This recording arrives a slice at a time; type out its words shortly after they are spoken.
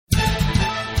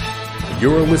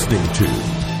You're listening to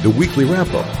the Weekly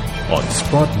Wrap-Up on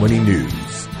Sprott Money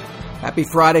News. Happy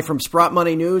Friday from Sprott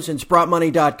Money News and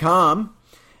SprottMoney.com.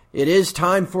 It is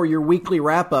time for your weekly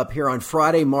wrap-up here on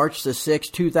Friday, March the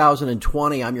 6th,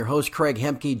 2020. I'm your host, Craig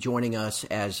Hemke. Joining us,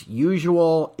 as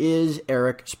usual, is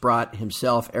Eric Sprott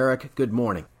himself. Eric, good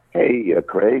morning. Hey,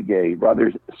 Craig, a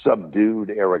rather subdued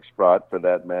Eric Sprott, for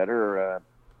that matter,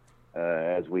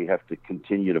 as we have to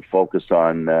continue to focus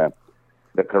on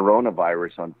the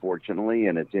coronavirus, unfortunately,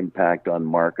 and its impact on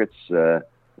markets.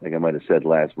 Like I might have said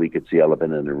last week, it's the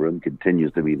elephant in the room,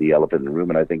 continues to be the elephant in the room,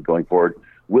 and I think going forward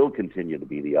will continue to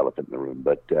be the elephant in the room.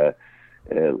 But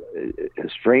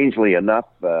strangely enough,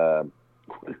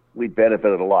 we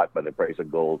benefited a lot by the price of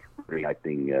gold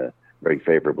reacting very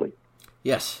favorably.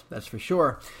 Yes, that's for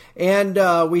sure. And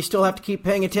we still have to keep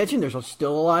paying attention. There's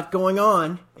still a lot going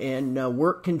on, and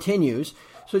work continues.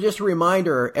 So just a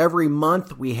reminder, every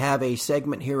month we have a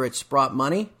segment here at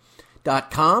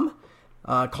SprottMoney.com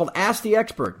called Ask the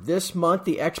Expert. This month,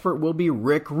 the expert will be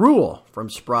Rick Rule from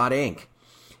Sprott Inc.,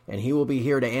 and he will be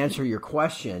here to answer your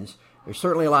questions. There's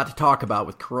certainly a lot to talk about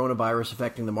with coronavirus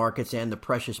affecting the markets and the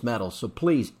precious metals. So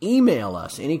please email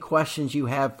us any questions you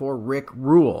have for Rick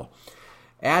Rule.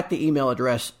 At the email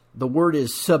address, the word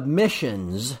is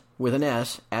submissions with an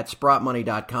S at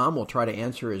SprottMoney.com. We'll try to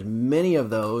answer as many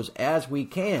of those as we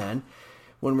can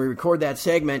when we record that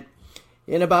segment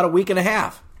in about a week and a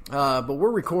half. But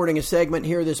we're recording a segment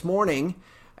here this morning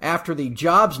after the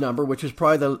jobs number, which is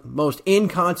probably the most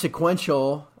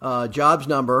inconsequential jobs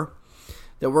number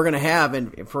that we're going to have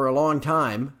for a long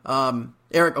time.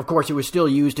 Eric, of course, it was still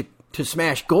used to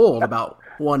smash gold about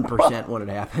 1% when it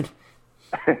happened.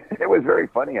 It was very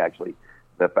funny, actually.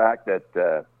 The fact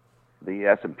that the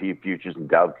S&P futures and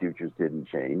Dow futures didn't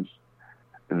change.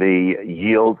 The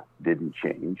yield didn't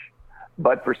change.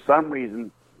 But for some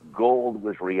reason, gold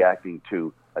was reacting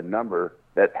to a number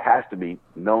that has to be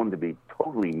known to be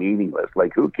totally meaningless.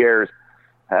 Like, who cares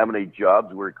how many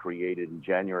jobs were created in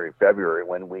January, February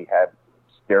when we have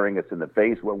staring us in the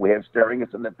face what we have staring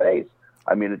us in the face?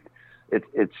 I mean,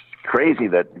 it's crazy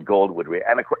that gold would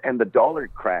react. And the dollar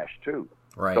crashed, too.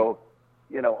 Right. So,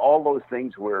 all those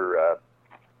things were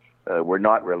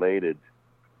not related,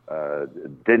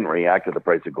 didn't react to the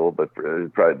price of gold, but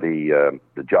the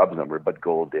jobs number, but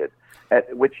gold did.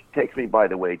 Which takes me, by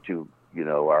the way, to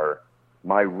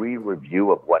my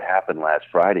re-review of what happened last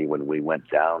Friday when we went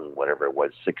down, whatever it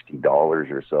was,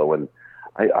 $60 or so, and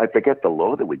I forget the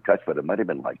low that we touched, but it might have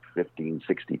been like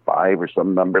 $15.65 or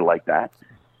some number like that.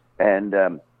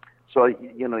 And so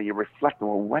you reflect,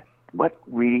 well, what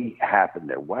really happened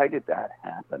there? Why did that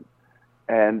happen?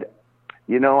 And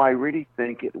I really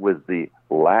think it was the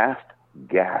last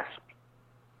gasp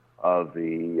of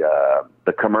the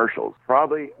commercials,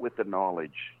 probably with the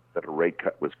knowledge that a rate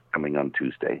cut was coming on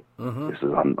Tuesday. Mm-hmm. This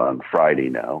is on Friday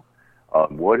now.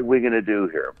 What are we going to do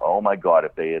here? Oh, my God,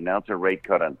 if they announce a rate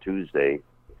cut on Tuesday,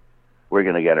 we're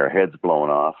going to get our heads blown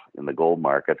off in the gold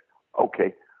market.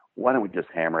 Okay, why don't we just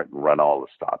hammer it and run all the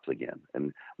stops again?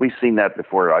 And we've seen that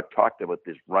before. I've talked about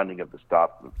this running of the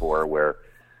stops before where,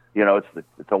 it's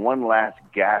the one last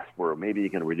gasp where maybe you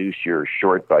can reduce your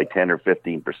short by 10 or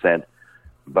 15%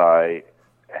 by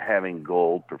having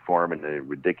gold perform in a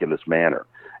ridiculous manner.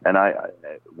 And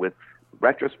with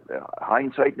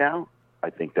hindsight now, I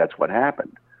think that's what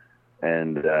happened.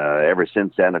 And ever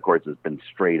since then, of course, it's been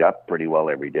straight up pretty well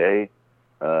every day.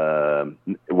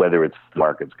 Whether it's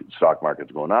stock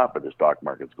market's going up or the stock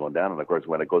market's going down. And of course,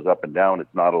 when it goes up and down,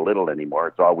 it's not a little anymore.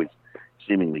 It's always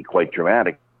seemingly quite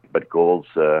dramatic. But gold's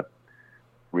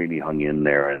really hung in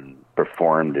there and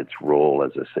performed its role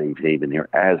as a safe haven here,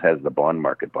 as has the bond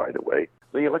market, by the way.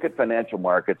 So you look at financial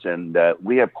markets, and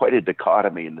we have quite a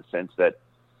dichotomy in the sense that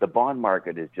the bond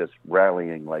market is just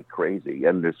rallying like crazy,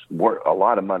 and there's a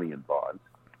lot of money in bonds.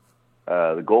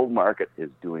 The gold market is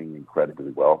doing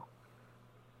incredibly well.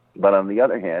 But on the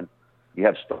other hand, you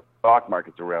have stock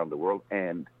markets around the world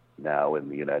and now in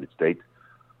the United States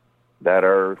that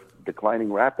are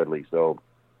declining rapidly. So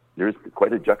there's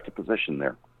quite a juxtaposition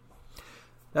there.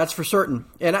 That's for certain.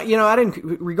 And,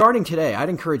 regarding today, I'd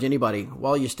encourage anybody,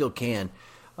 while you still can,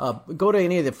 go to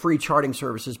any of the free charting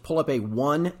services, pull up a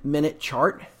 1-minute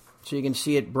chart so you can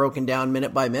see it broken down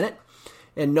minute by minute.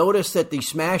 And notice that the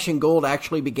smash in gold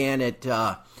actually began at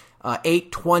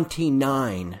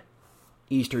 8:29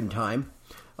 Eastern Time,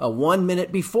 1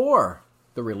 minute before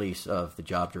the release of the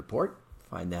jobs report.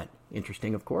 Find that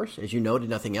interesting, of course. As you noted,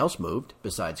 nothing else moved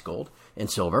besides gold and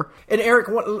silver. And Eric,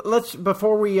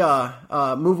 before we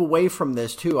move away from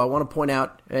this too, I want to point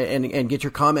out and get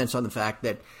your comments on the fact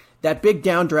that big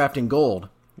downdraft in gold,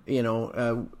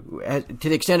 to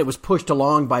the extent it was pushed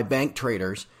along by bank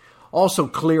traders, also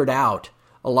cleared out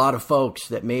a lot of folks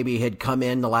that maybe had come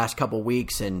in the last couple of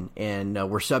weeks and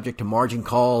were subject to margin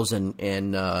calls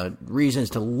and reasons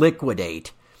to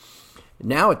liquidate.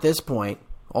 Now at this point,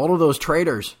 all of those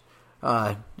traders,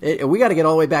 we got to get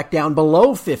all the way back down below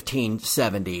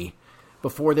 1570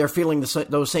 before they're feeling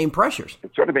those same pressures.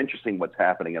 It's sort of interesting what's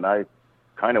happening, and I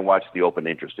kind of watch the open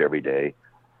interest every day,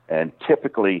 and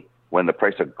typically when the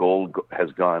price of gold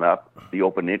has gone up, the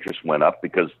open interest went up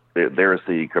because there's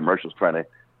the commercials trying to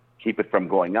keep it from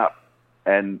going up.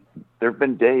 And there have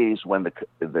been days when the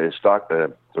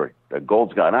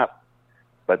gold's gone up,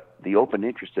 but the open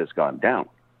interest has gone down,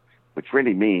 which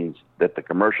really means that the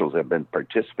commercials have been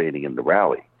participating in the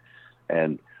rally.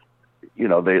 And, you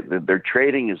know, their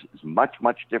trading is much,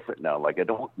 much different now. Like, I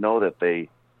don't know that they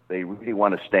really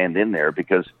want to stand in there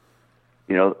because,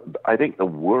 you know, I think the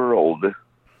world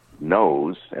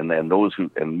knows, and then those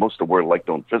who, and most of the world like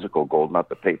to own physical gold, not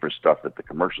the paper stuff that the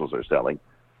commercials are selling.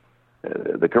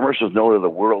 The commercials know that the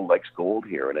world likes gold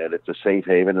here, and that it's a safe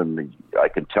haven. And I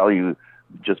can tell you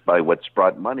just by what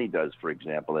Sprott Money does, for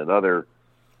example, and other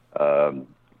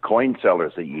coin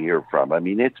sellers that you hear from. I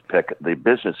mean, the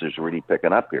business is really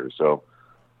picking up here. So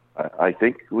I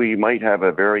think we might have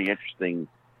a very interesting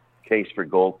case for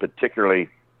gold, particularly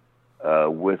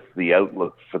with the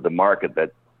outlook for the market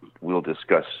that we'll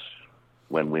discuss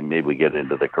when we get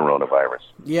into the coronavirus.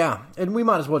 Yeah, and we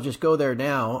might as well just go there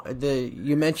now.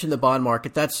 You mentioned the bond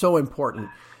market. That's so important.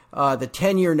 The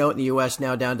 10-year note in the U.S.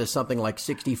 now down to something like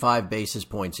 65 basis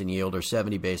points in yield or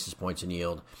 70 basis points in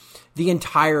yield. The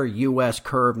entire U.S.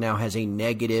 curve now has a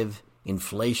negative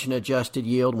inflation-adjusted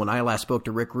yield. When I last spoke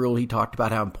to Rick Rule, he talked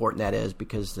about how important that is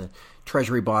because the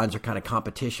Treasury bonds are kind of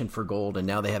competition for gold, and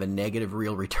now they have a negative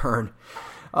real return.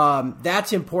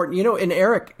 That's important. You know, and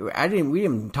Eric, we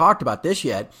haven't talked about this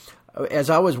yet. As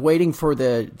I was waiting for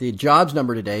the jobs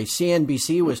number today,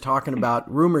 CNBC was talking about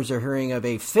rumors they're hearing of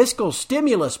a fiscal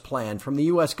stimulus plan from the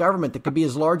U.S. government that could be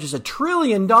as large as $1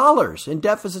 trillion in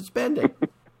deficit spending.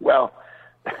 Well,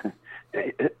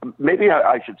 maybe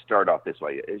I should start off this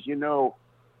way. As you know,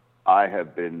 I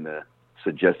have been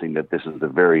suggesting that this is a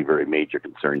very, very major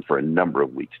concern for a number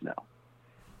of weeks now.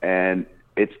 And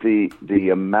it's the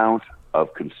amount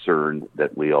of concern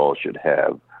that we all should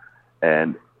have.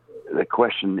 And the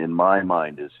question in my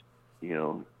mind is, you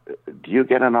know, do you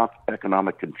get an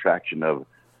economic contraction of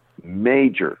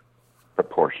major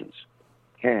proportions,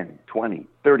 10, 20,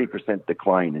 30%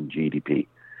 decline in GDP?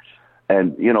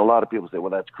 And, you know, a lot of people say,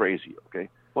 well, that's crazy, okay?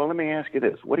 Well, let me ask you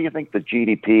this. What do you think the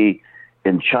GDP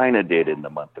in China did in the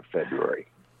month of February?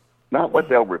 Not what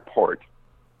they'll report,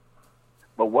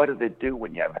 but what did it do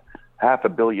when you have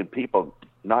 500 million people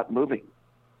not moving,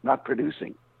 not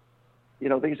producing? You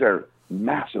know, these are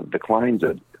massive declines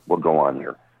that will go on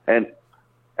here. And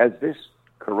as this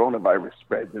coronavirus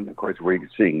spreads, and of course we're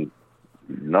seeing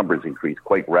numbers increase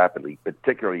quite rapidly,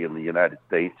 particularly in the United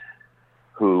States,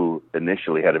 who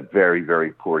initially had a very,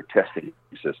 very poor testing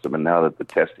system. And now that the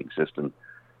testing system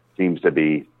seems to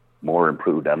be more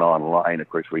improved and online, of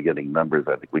course, we're getting numbers.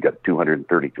 I think we got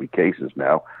 233 cases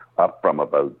now, up from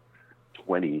about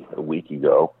 20 a week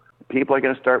ago. People are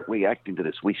going to start reacting to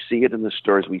this. We see it in the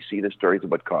stores. We see the stories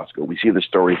about Costco. We see the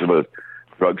stories about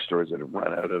drugstores that have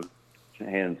run out of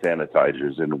hand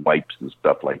sanitizers and wipes and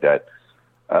stuff like that.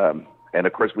 And,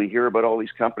 of course, we hear about all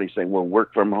these companies saying, well,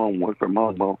 work from home, work from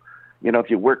home. Well, you know,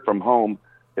 if you work from home,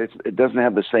 it doesn't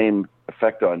have the same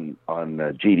effect on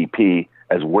GDP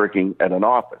as working at an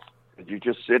office. You're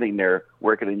just sitting there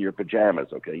working in your pajamas,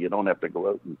 okay? You don't have to go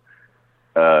out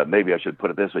and maybe I should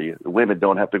put it this way. Women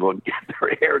don't have to go and get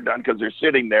their hair done because they're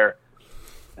sitting there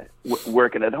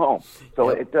working at home. So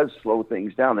It does slow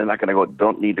things down. They're not going to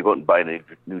don't need to go out and buy a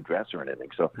new dress or anything.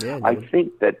 So I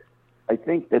think that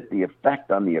the effect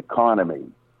on the economy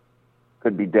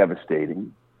could be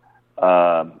devastating.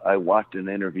 I watched an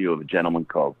interview of a gentleman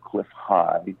called Cliff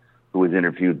High, who was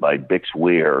interviewed by Bix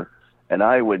Weir, and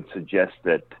I would suggest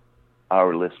that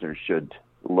our listeners should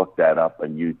look that up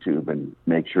on YouTube and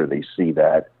make sure they see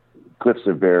that. Cliff's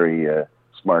a very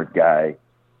smart guy.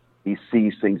 He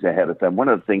sees things ahead of time. One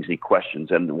of the things he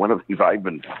questions, and one of the things I've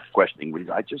been questioning, is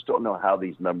I just don't know how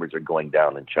these numbers are going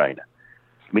down in China.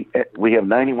 I mean, we have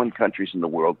 91 countries in the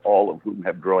world, all of whom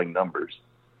have growing numbers,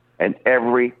 and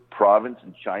every province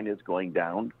in China is going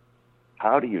down.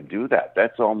 How do you do that?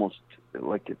 That's almost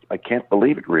like I can't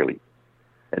believe it, really.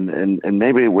 And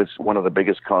maybe it was one of the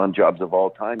biggest con jobs of all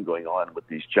time going on with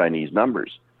these Chinese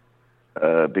numbers,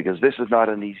 because this is not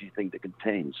an easy thing to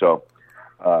contain. So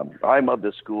I'm of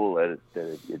the school that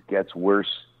it gets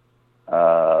worse.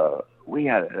 We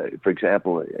had, for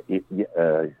example, in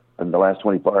the last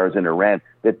 24 hours in Iran,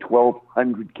 they had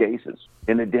 1,200 cases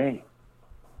in a day.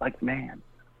 like, man,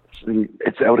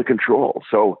 it's out of control.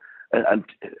 So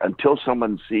until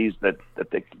someone sees that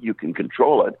you can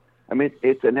control it, I mean,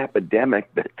 it's an epidemic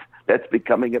that's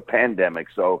becoming a pandemic.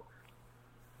 So,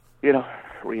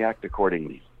 react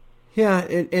accordingly. Yeah,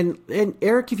 and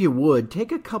Eric, if you would,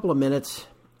 take a couple of minutes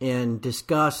and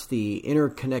discuss the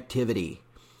interconnectivity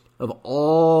of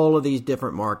all of these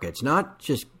different markets, not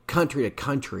just country to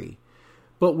country,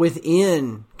 but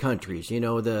within countries.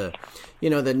 The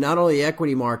not only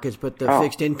equity markets, but the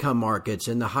fixed income markets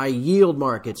and the high yield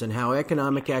markets, and how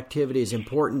economic activity is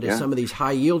important to some of these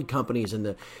high yield companies,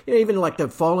 and even like the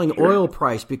falling oil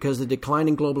price because of the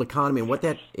declining global economy, and what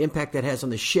that impact that has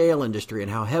on the shale industry,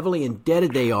 and how heavily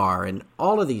indebted they are, and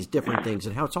all of these different things,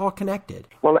 and how it's all connected.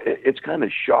 Well, it's kind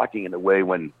of shocking in a way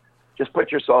when just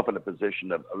put yourself in a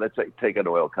position of, let's say, take an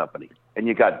oil company and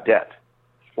you got debt.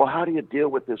 Well, how do you deal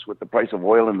with this with the price of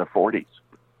oil in the 40s?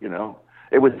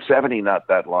 It was 70 not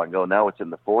that long ago. Now it's in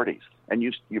the 40s, and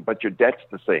but your debt's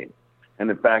the same. And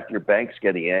in fact, your bank's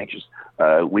getting anxious.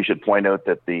 We should point out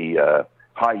that the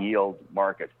high yield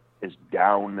market is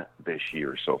down this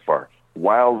year so far,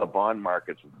 while the bond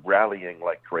market's rallying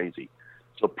like crazy.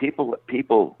 So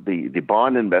the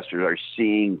bond investors are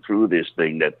seeing through this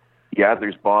thing that,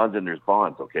 there's bonds and there's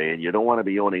bonds, okay? And you don't want to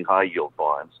be owning high yield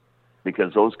bonds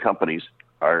because those companies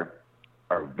are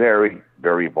very,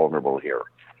 very vulnerable here.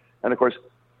 And of course,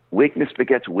 weakness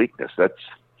begets weakness. That's,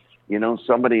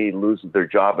 somebody loses their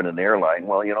job in an airline.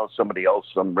 Well, somebody else,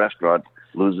 some restaurant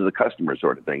loses a customer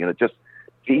sort of thing. And it just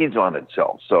feeds on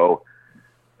itself. So,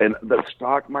 and the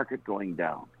stock market going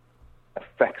down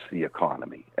affects the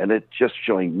economy. And it's just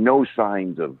showing no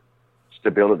signs of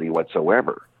stability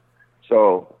whatsoever.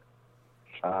 So,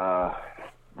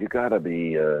 you got to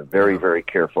be very, very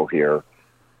careful here.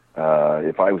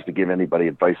 If I was to give anybody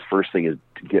advice, first thing is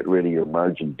to get rid of your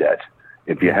margin debt,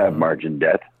 if you have margin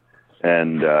debt.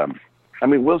 And,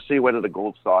 we'll see whether the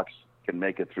gold stocks can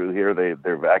make it through here.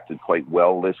 They've acted quite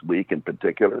well this week in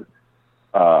particular.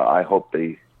 I hope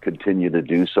they continue to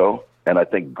do so. And I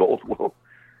think gold will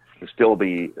still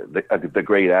be the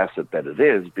great asset that it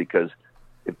is, because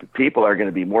if people are going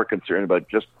to be more concerned about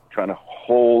just trying to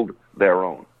hold their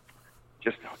own.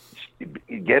 Just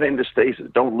get into stasis.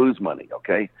 Don't lose money,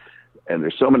 okay? And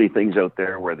there's so many things out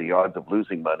there where the odds of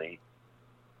losing money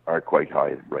are quite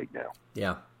high right now.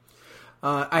 Yeah.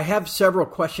 I have several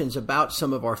questions about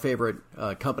some of our favorite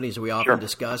companies that we often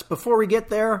discuss. Before we get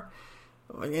there,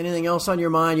 anything else on your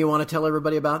mind you want to tell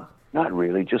everybody about? Not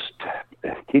really. Just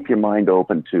keep your mind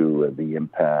open to the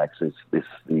impacts.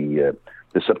 The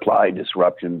supply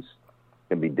disruptions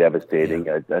can be devastating.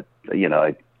 Yeah.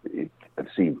 I've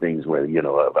seen things where,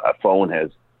 a phone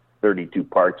has 32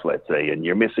 parts, let's say, and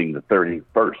you're missing the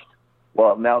 31st.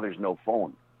 Well, now there's no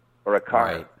phone. Or a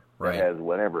car that has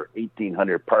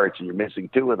 1,800 parts, and you're missing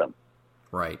 2 of them.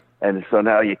 Right. And so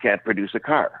now you can't produce a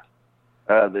car.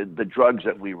 The drugs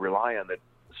that we rely on, that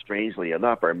strangely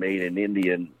enough are made in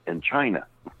India and China.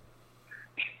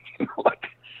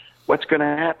 What's going to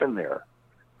happen there?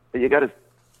 You got to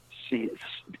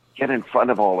get in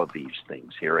front of all of these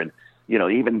things here. And,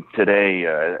 even today,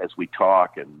 as we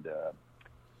talk, and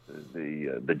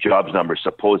the jobs numbers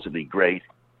supposedly great,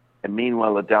 and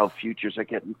meanwhile the Dow futures are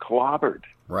getting clobbered.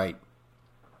 Right.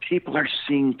 People are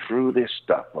seeing through this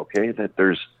stuff, okay? That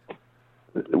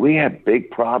we have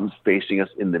big problems facing us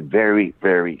in the very,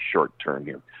 very short term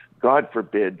here. God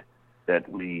forbid that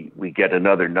we get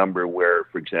another number where,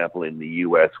 for example, in the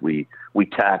U.S. we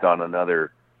tack on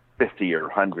another 50 or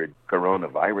 100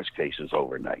 coronavirus cases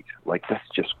overnight. Like, that's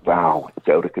just, wow, it's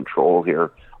out of control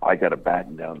here. I got to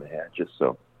batten down the hatches.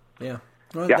 So, yeah.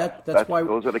 Well, that's why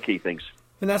those are the key things.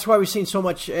 And that's why we've seen so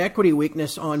much equity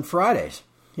weakness on Fridays.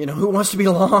 Who wants to be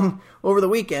long over the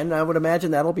weekend? I would imagine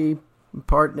that'll be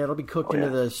cooked into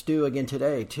the stew again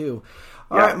today too.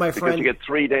 All right, my friend. Because you get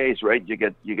 3 days, right? You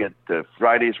get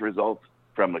Friday's results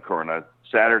from the corona,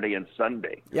 Saturday and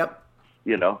Sunday. Yep.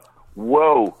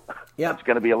 Whoa. Yep. It's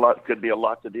going to be a lot. Could be a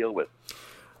lot to deal with.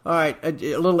 All right, a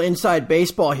little inside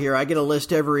baseball here. I get a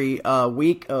list every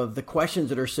week of the questions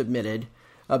that are submitted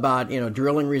about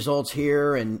drilling results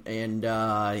here and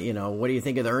what do you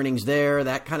think of the earnings there,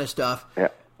 that kind of stuff. Yeah.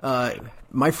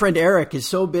 My friend Eric is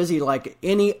so busy, like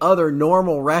any other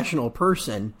normal, rational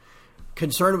person,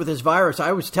 concerned with this virus.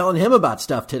 I was telling him about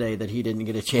stuff today that he didn't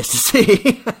get a chance to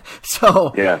see. So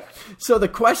the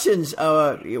questions,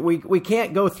 we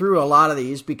can't go through a lot of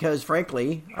these because,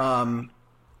 frankly,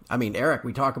 Eric,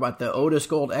 we talk about the Otis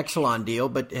Gold Exelon deal,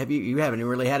 but you haven't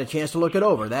really had a chance to look it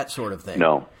over, that sort of thing.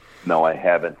 No, I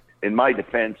haven't. In my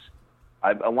defense,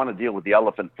 I want to deal with the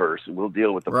elephant first, and we'll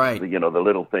deal with the Right. the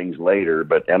little things later.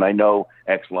 And I know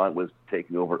Exelon was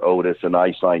taking over Otis, and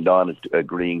I signed on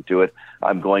agreeing to it.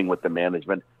 I'm going with the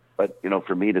management. But,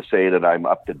 for me to say that I'm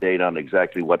up to date on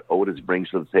exactly what Otis brings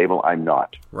to the table, I'm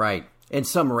not. Right. And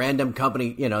some random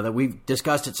company, that we've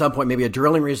discussed at some point, maybe a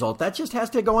drilling result, that just has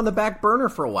to go on the back burner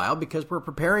for a while because we're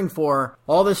preparing for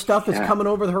all this stuff that's coming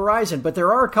over the horizon. But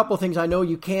there are a couple of things I know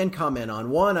you can comment on.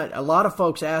 One, a lot of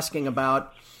folks asking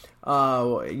about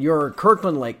your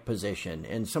Kirkland Lake position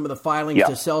and some of the filings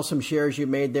to sell some shares you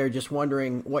made there, just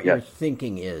wondering what your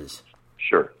thinking is.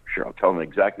 Sure. I'll tell them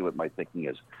exactly what my thinking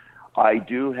is. I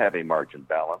do have a margin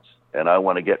balance, and I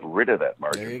want to get rid of that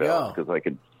margin balance because I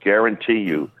can guarantee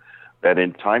you that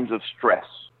in times of stress,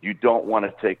 you don't want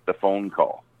to take the phone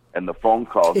call. And the phone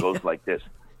call goes like this.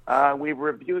 We've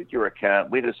reviewed your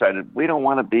account. We decided we don't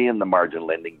want to be in the margin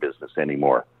lending business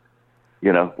anymore.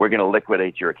 We're going to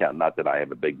liquidate your account. Not that I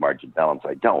have a big margin balance.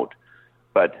 I don't.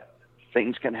 But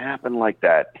things can happen like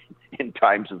that in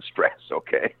times of stress,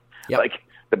 okay? Yep. Like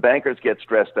the bankers get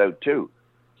stressed out too.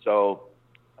 So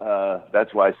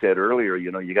that's why I said earlier,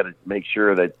 you got to make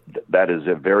sure that is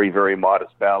a very, very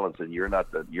modest balance, and you're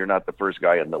not the first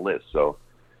guy on the list. So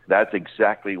that's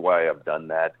exactly why I've done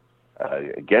that.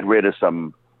 Get rid of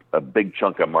a big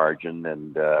chunk of margin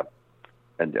and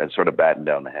sort of batten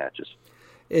down the hatches.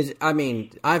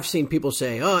 I've seen people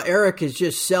say, Eric is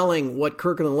just selling what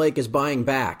Kirkland Lake is buying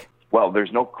back. Well,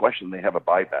 there's no question they have a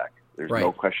buyback. There's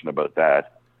no question about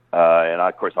that. And,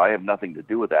 of course, I have nothing to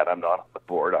do with that. I'm not on the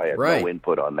board. I have no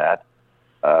input on that.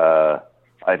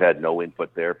 I've had no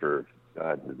input there for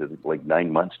like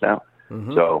 9 months now.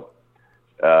 Mm-hmm. So,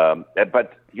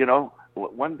 but,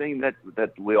 one thing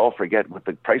that we all forget with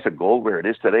the price of gold where it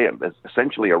is today, it's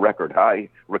essentially a record high,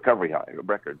 recovery high, a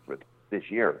record for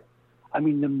this year. The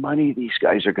money these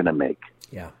guys are going to make.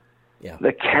 Yeah.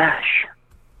 The cash.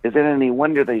 Is it any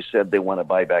wonder they said they want to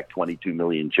buy back 22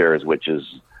 million shares, which is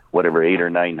whatever, $800 or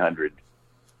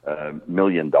 $900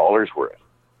 million worth.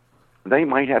 They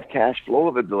might have cash flow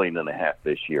of $1.5 billion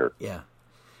this year. Yeah.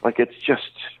 It's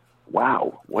just,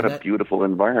 wow, what a beautiful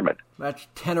environment. That's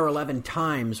 10 or 11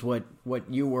 times what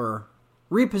you were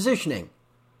repositioning,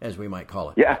 as we might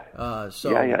call it. Yeah.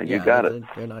 You got it.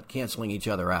 They're not canceling each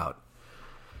other out.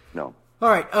 No. All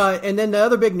right, and then the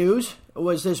other big news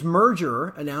was this merger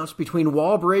announced between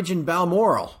Wallbridge and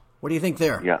Balmoral. What do you think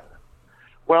there? Yeah.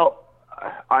 Well,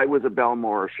 I was a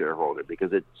Balmoral shareholder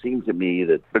because it seemed to me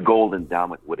that the gold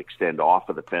endowment would extend off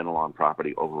of the Fenelon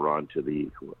property over onto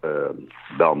the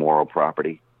Balmoral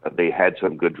property. They had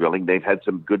some good drilling. They've had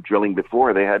some good drilling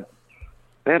before. They had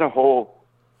a whole,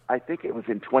 I think it was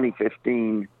in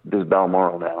 2015, this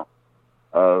Balmoral now,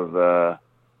 of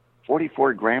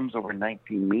 44 grams over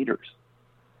 19 meters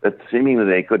that seemingly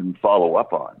they couldn't follow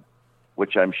up on,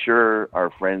 which I'm sure our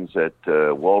friends at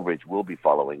Wallbridge will be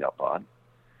following up on.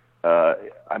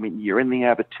 You're in the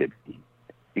Abitibi.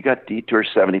 You got Detour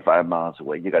 75 miles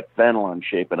away. You got Fenelon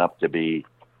shaping up to be,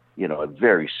 a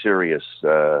very serious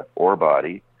ore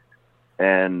body.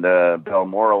 And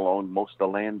Balmoral owned most of the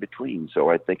land between.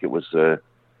 So I think it was a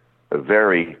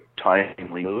very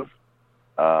timely move.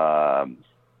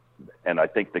 And I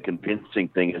think the convincing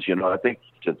thing is, I think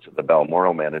to the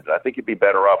Balmoral manager, I think you'd be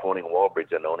better off owning Wallbridge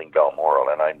than owning Balmoral.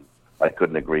 And I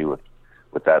couldn't agree with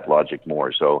that logic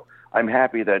more. So I'm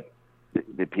happy that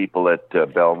the people at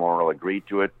Balmoral agreed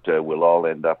to it. We'll all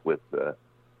end up with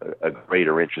a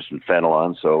greater interest in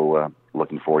Fenelon. So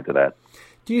looking forward to that.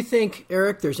 Do you think,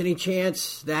 Eric, there's any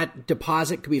chance that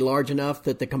deposit could be large enough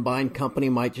that the combined company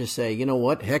might just say, you know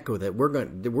what, heck with it, we're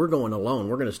going alone.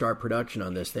 We're going to start production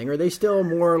on this thing? Or are they still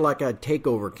more like a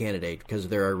takeover candidate because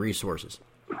of their resources?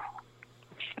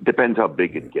 It depends how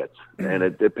big it gets, and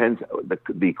it depends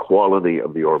the quality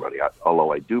of the ore body.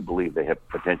 Although I do believe they have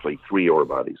potentially 3 ore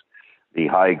bodies: the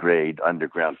high-grade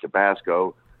underground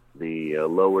Tabasco, the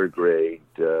lower-grade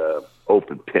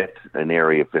open pit in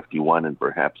Area 51, and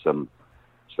perhaps some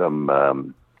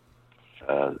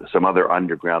other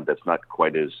underground that's not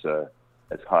quite as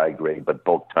high grade, but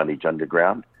bulk tonnage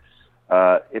underground.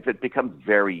 If it becomes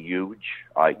very huge,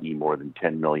 i.e. more than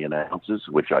 10 million ounces,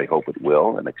 which I hope it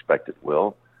will and expect it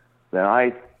will, then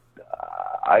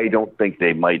I don't think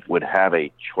they would have a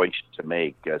choice to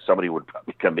make. Somebody would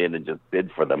probably come in and just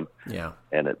bid for them,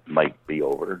 and it might be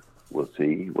over. We'll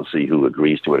see. We'll see who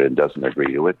agrees to it and doesn't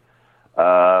agree to it.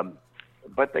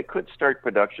 But they could start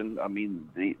production.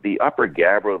 The Upper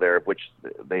Gabbro there, which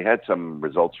they had some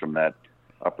results from that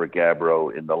Upper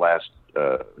Gabbro in the last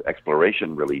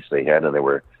exploration release they had, and they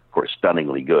were, of course,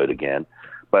 stunningly good again.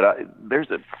 But there's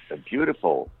a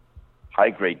beautiful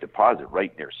high-grade deposit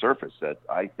right near surface that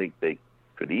I think they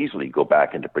could easily go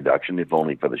back into production, if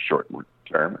only for the short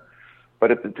term.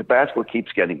 But if the Tabasco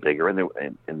keeps getting bigger, and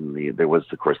there was,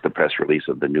 of course, the press release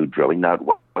of the new drilling. Now, it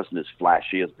wasn't as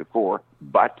flashy as before,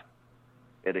 but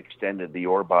it extended the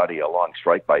ore body along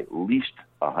strike by at least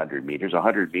 100 meters.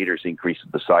 100 meters increases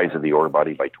the size of the ore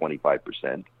body by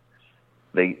 25%.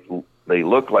 They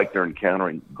look like they're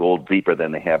encountering gold deeper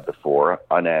than they have before,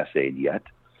 unassayed yet.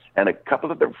 And a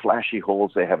couple of the flashy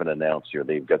holes they haven't announced here.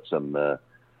 They've got some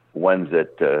ones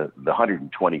at the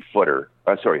 120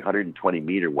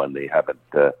 meter one they haven't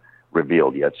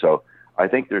revealed yet. So I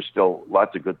think there's still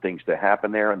lots of good things to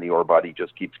happen there, and the ore body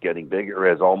just keeps getting bigger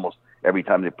as almost every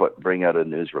time they bring out a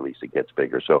news release, it gets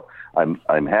bigger. So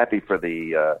I'm happy for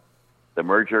the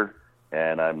merger,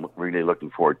 and I'm really looking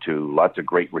forward to lots of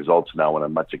great results now on a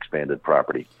much expanded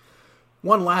property.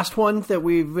 One last one that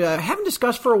we haven't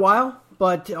discussed for a while,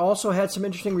 but also had some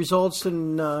interesting results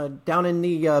down in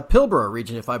the Pilbara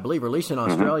region, if I believe, or at least in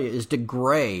Australia, is De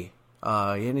Grey.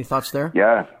 Any thoughts there?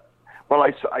 Yeah. Well,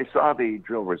 I saw the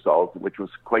drill result, which was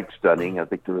quite stunning. I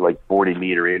think there were like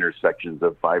 40-meter intersections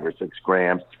of 5 or 6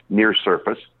 grams near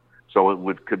surface, so it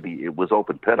was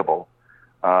open pittable.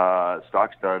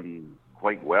 Stock's done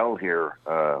quite well here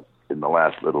in the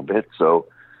last little bit, so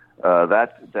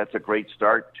that's a great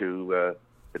start to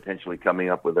potentially coming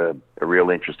up with a real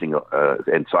interesting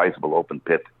and sizable open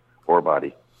pit ore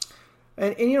body.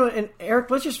 And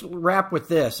Eric, let's just wrap with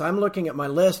this. I'm looking at my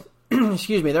list.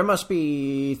 Excuse me. There must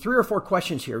be 3 or 4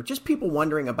 questions here. Just people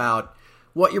wondering about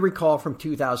what you recall from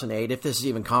 2008, if this is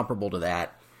even comparable to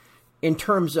that, in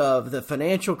terms of the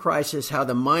financial crisis, how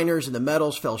the miners and the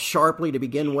metals fell sharply to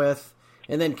begin with,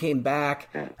 and then came back.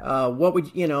 How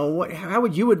would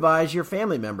you advise your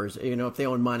family members, if they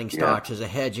own mining stocks as a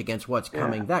hedge against what's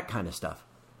coming, that kind of stuff?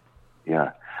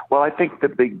 Yeah. Well, I think the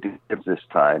big difference this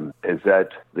time is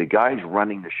that the guys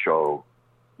running the show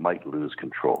might lose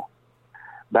control.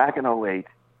 Back in 2008,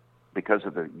 because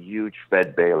of the huge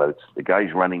Fed bailouts, the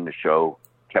guys running the show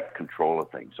kept control of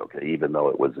things, okay, even though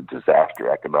it was a disaster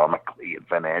economically and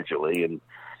financially. And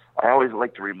I always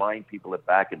like to remind people that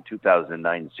back in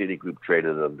 2009, Citigroup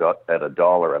traded at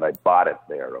 $1, and I bought it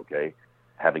there, okay,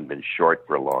 having been short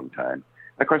for a long time.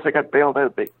 Of course, I got bailed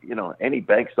out. Any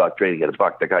bank stock trading at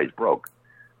 $1, the guy's broke.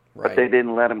 Right. But they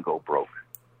didn't let him go broke.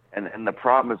 And the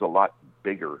problem is a lot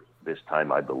bigger this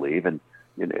time, I believe. And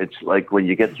it's like when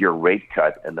you get your rate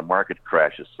cut and the market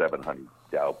crashes 700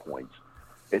 Dow points.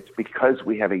 It's because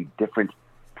we have a different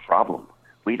problem.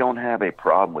 We don't have a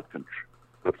problem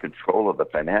with control of the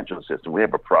financial system. We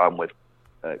have a problem with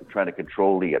trying to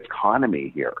control the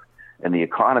economy here. And the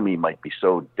economy might be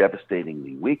so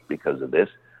devastatingly weak because of this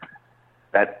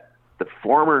that the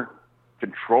former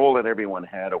control that everyone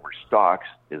had over stocks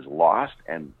is lost,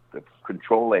 and the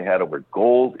control they had over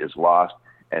gold is lost,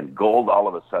 and gold all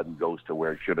of a sudden goes to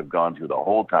where it should have gone to the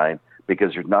whole time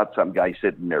because there's not some guy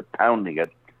sitting there pounding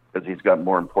it because he's got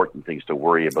more important things to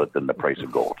worry about than the price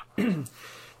of gold.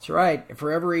 That's right.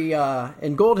 For every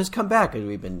and gold has come back as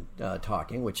we've been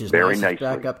talking, which is very nice. Nicely.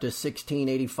 Back up to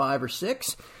 1685 or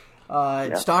 6.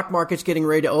 Stock market's getting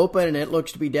ready to open, and it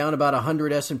looks to be down about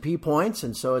 100 S&P points,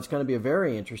 and so it's going to be a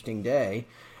very interesting day.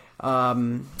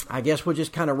 I guess we'll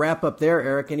just kind of wrap up there,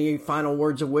 Eric. Any final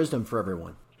words of wisdom for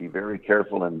everyone? Be very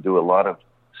careful and do a lot of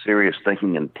serious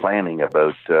thinking and planning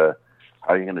about how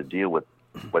you're going to deal with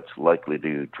what's likely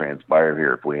to transpire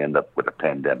here if we end up with a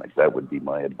pandemic. That would be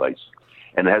my advice.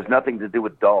 And it has nothing to do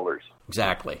with dollars.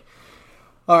 Exactly.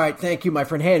 All right. Thank you, my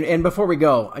friend. Hey, and before we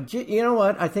go, you know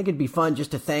what? I think it'd be fun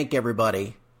just to thank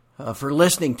everybody for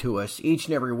listening to us each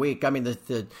and every week. I mean,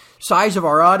 the size of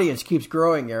our audience keeps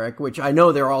growing, Eric, which I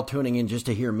know they're all tuning in just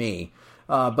to hear me.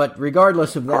 But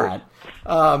regardless of that,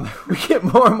 we get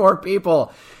more and more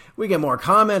people. We get more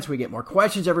comments. We get more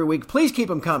questions every week. Please keep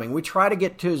them coming. We try to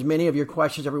get to as many of your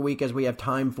questions every week as we have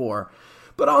time for.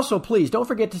 But also, please, don't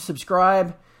forget to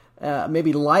subscribe.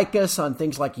 Maybe like us on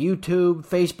things like YouTube,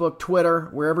 Facebook, Twitter,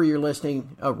 wherever you're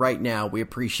listening right now. We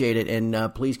appreciate it.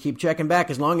 And please keep checking back.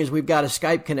 As long as we've got a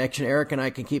Skype connection, Eric and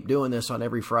I can keep doing this on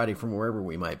every Friday from wherever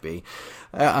we might be.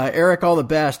 Eric, all the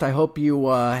best. I hope you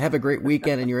have a great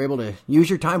weekend and you're able to use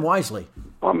your time wisely.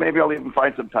 Well, maybe I'll even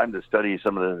find some time to study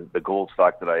some of the gold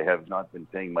stock that I have not been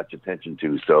paying much attention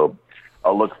to. So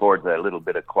I'll look forward to that little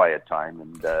bit of quiet time,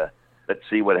 and let's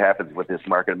see what happens with this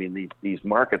market. I mean, these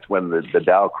markets, when the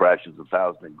Dow crashes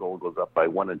 1,000 and gold goes up by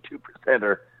 1% and 2%,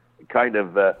 are kind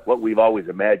of what we've always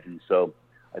imagined. So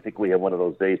I think we have one of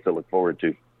those days to look forward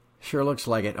to. Sure looks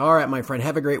like it. All right, my friend.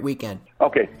 Have a great weekend.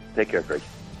 Okay. Take care, Craig.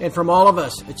 And from all of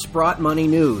us at Sprott Money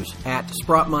News at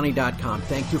SprottMoney.com,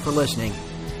 thank you for listening.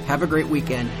 Have a great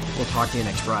weekend. We'll talk to you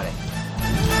next Friday.